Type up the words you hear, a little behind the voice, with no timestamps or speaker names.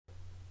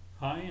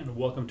Hi and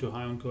welcome to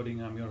High on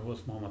Coding. I'm your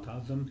host Mohammad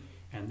Azam,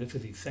 and this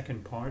is the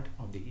second part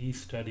of the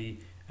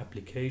EStudy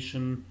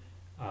application.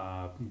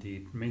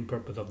 The main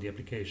purpose of the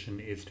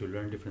application is to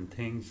learn different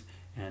things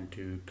and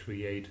to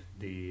create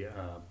the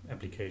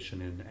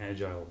application in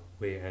agile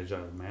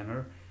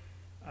manner.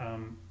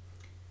 Um,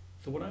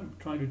 so what I'm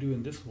trying to do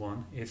in this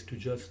one is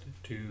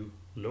to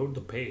load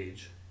the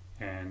page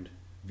and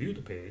view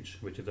the page,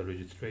 which is a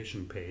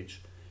registration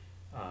page,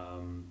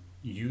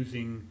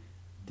 using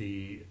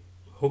the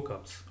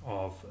hookups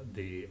of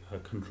the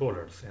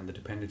controllers and the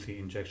dependency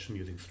injection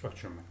using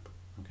StructureMap.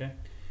 Okay,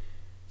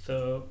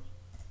 so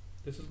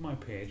this is my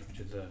page,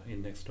 which is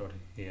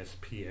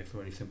index.aspx,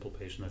 very simple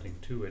page, nothing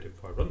to it.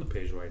 If I run the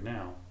page right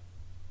now,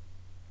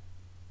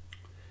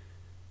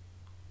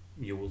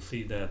 you will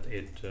see that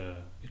it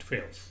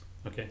fails.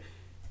 Okay,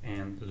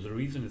 and the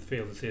reason it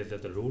fails, it says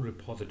that the role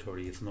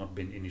repository has not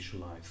been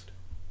initialized.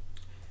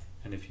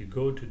 And if you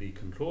go to the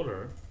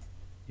controller,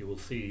 you will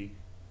see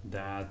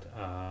that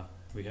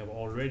we have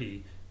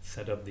already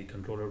set up the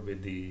controller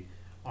with the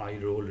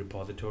iRole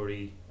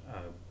repository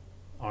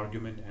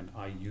argument and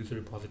iUser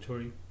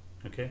repository.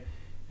 Okay,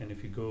 and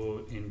if you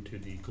go into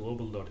the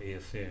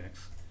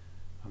global.asx,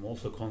 I'm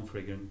also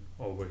configuring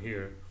over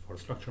here for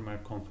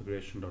StructureMap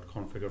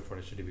configuration.configure for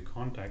HTTP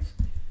context.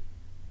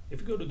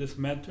 If you go to this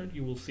method,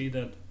 you will see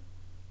that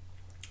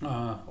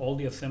all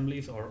the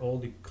assemblies or all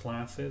the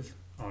classes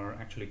are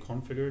actually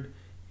configured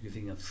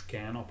using a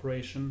scan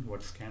operation.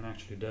 What scan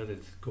actually does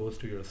is goes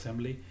to your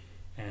assembly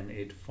and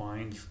it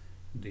finds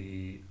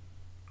the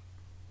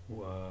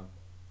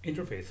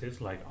interfaces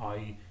like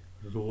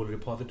iRole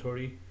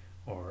repository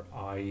or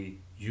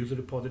iUser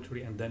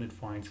repository, and then it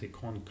finds the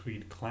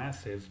concrete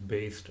classes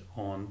based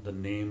on the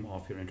name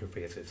of your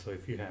interfaces. So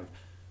if you have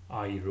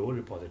iRole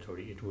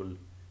repository, it will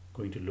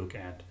going to look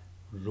at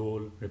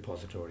role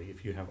repository.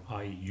 If you have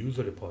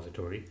iUser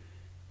repository,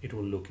 it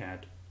will look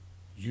at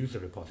user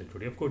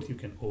repository. Of course, you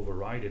can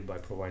override it by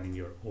providing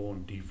your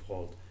own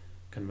default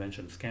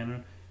convention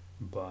scanner,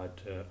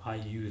 but I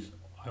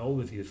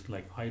always use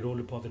like iRole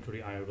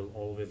repository. I will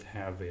always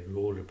have a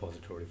role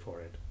repository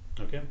for it.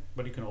 Okay,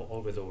 but you can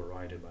always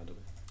override it, by the way.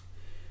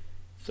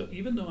 So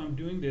even though I'm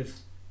doing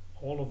this,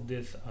 all of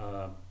this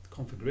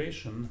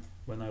configuration,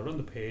 when I run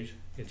the page,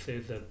 it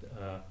says that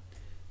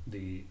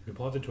the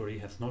repository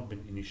has not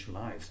been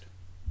initialized,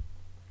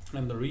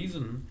 and the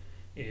reason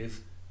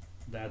is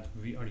that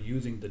we are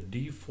using the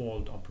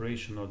default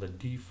operation or the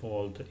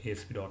default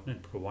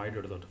ASP.NET provider,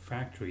 or the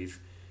factories,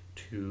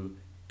 to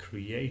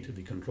create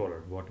the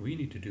controller. What we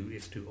need to do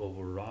is to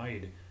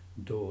override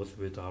those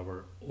with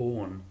our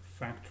own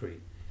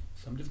factory.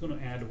 So I'm just going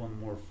to add one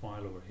more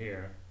file over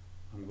here.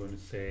 I'm going to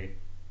say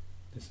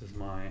this is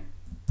my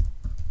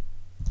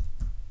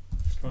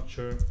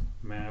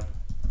StructureMap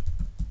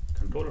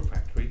controller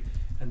factory,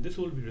 and this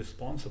will be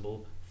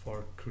responsible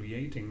for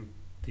creating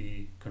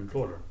the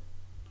controller.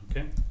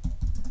 Okay,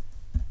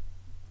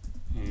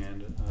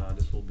 and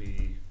this will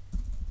be,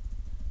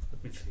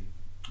 let me see,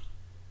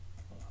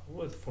 I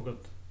always forget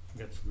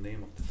the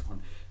name of this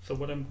one. So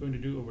what I'm going to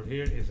do over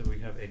here is that we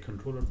have a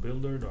controller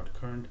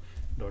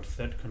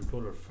builder.current.set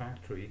controller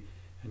factory,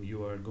 and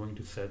you are going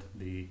to set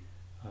the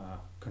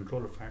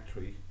controller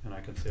factory, and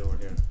I can say over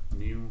here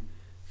new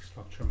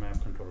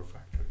StructureMap controller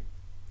factory.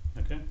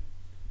 Okay,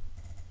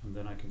 and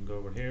then I can go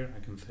over here, I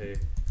can say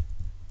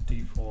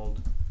default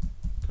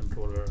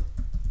controller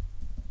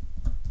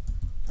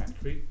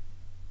factory,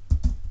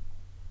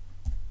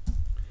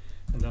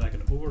 and then I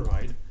can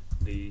override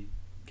the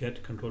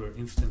get controller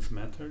instance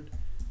method.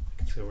 I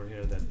can say over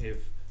here that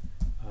if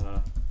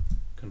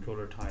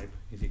controller type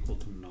is equal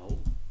to null,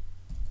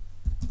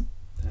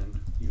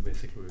 then you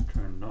basically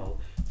return null.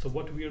 So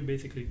what we are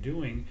basically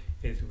doing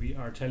is we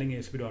are telling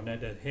ASP.NET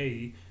that,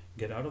 hey,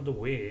 get out of the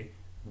way,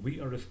 we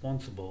are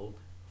responsible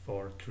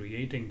for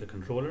creating the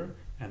controller,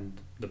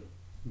 and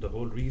the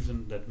whole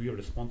reason that we are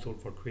responsible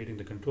for creating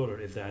the controller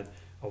is that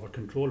our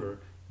controller,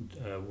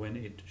 when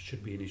it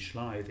should be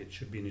initialized, it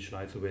should be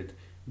initialized with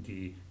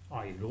the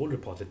iRole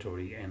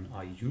repository and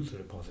iUser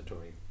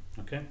repository.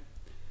 Okay,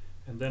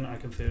 and then I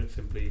can say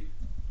simply,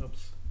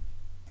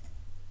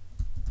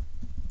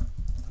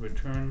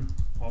 return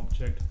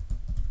object.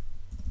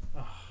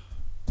 I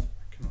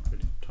cannot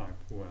really type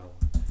well.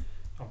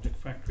 Object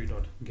factory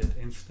dot get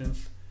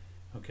instance.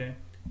 Okay,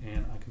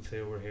 and I can say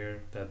over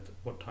here that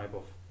what type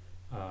of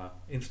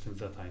instance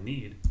that I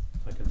need.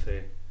 So I can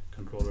say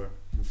controller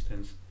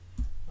instance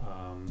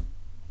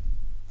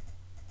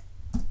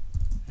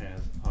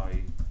as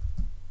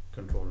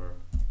iController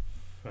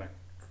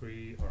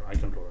factory, or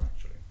iController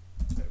actually.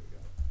 There we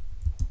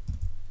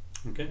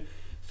go. Okay,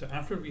 so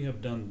after we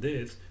have done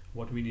this,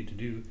 what we need to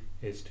do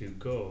is to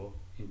go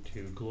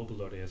into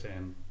global.as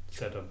and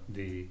set up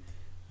the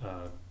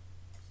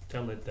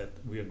tell it that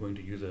we are going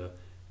to use a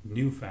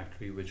new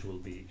factory, which will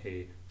be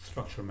a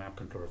StructureMap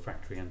controller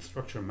factory, and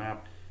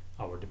StructureMap,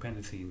 our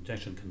dependency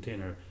injection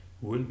container,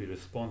 will be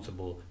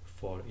responsible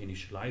for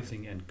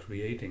initializing and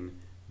creating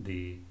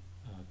the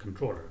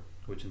controller,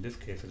 which in this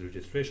case is a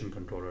registration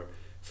controller.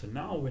 So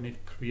now when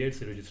it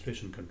creates a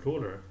registration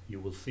controller, you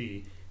will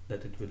see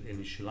that it will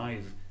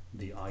initialize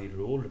the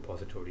iRole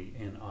repository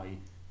and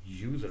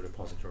iUser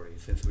repository,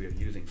 since we are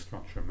using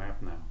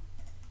StructureMap now,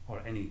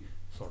 or any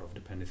sort of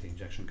dependency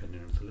injection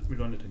container. So let me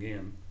run it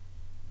again.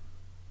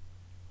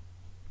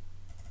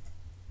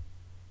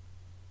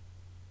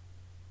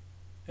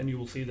 And you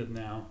will see that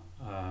now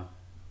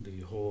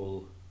the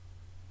whole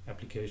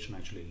application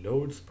actually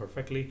loads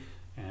perfectly,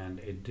 and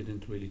it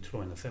didn't really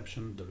throw an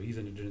exception. The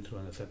reason it didn't throw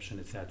an exception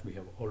is that we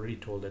have already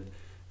told that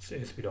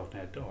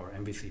ASP.NET or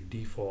MVC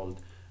default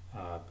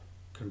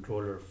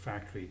controller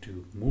factory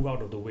to move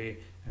out of the way,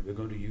 and we're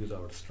going to use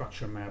our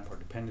structure map or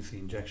dependency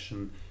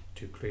injection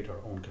to create our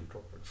own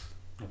controllers.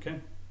 Okay,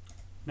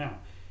 now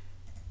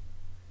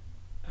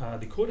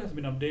the code has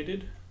been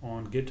updated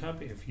on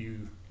GitHub. If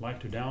you like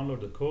to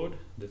download the code,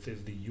 this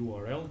is the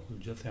URL. You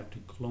just have to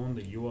clone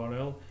the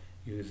URL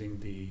using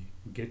the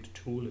Git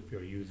tool if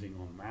you're using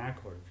on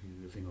Mac, or if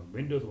you're using on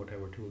Windows,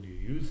 whatever tool you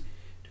use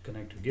to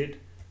connect to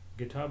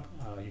GitHub,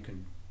 you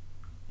can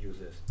use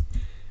this.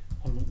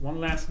 On one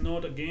last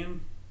note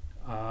again,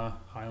 high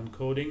on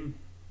coding,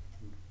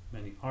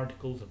 many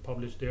articles are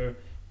published there,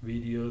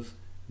 videos,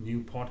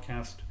 new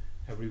podcast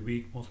every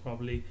week most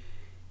probably,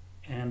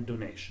 and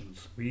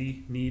donations.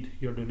 We need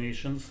your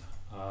donations.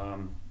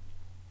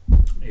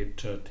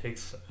 It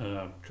takes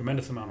a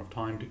tremendous amount of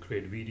time to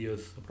create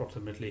videos,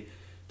 approximately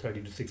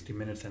 30 to 60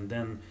 minutes, and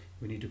then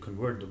we need to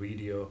convert the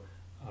video.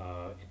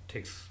 It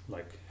takes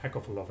like heck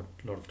of a lot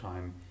of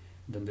time.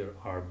 Then there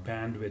are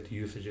bandwidth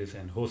usages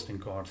and hosting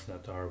costs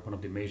that are one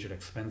of the major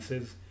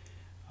expenses.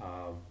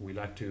 We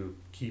like to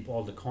keep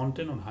all the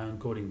content on High on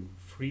Coding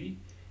free,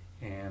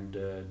 and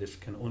this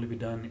can only be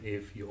done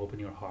if you open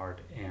your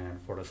heart and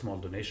for a small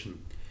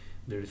donation.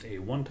 There is a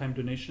one-time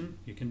donation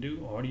you can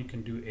do, or you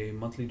can do a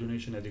monthly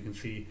donation. As you can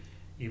see,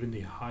 even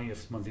the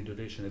highest monthly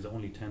donation is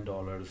only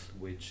 $10,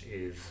 which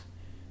is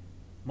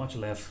much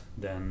less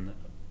than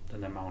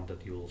the amount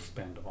that you'll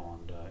spend on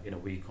in a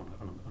week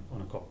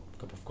on a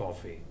cup of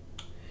coffee.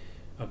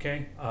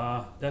 Okay,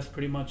 that's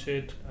pretty much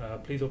it.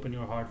 Please open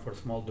your heart for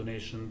small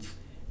donations.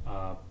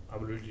 I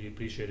would really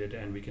appreciate it,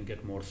 and we can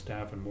get more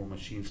staff and more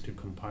machines to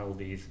compile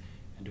these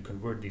and to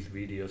convert these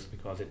videos,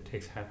 because it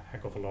takes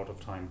heck of a lot of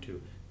time to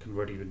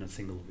convert even a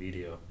single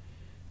video.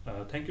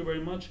 Thank you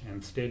very much,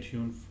 and stay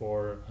tuned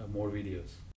for more videos.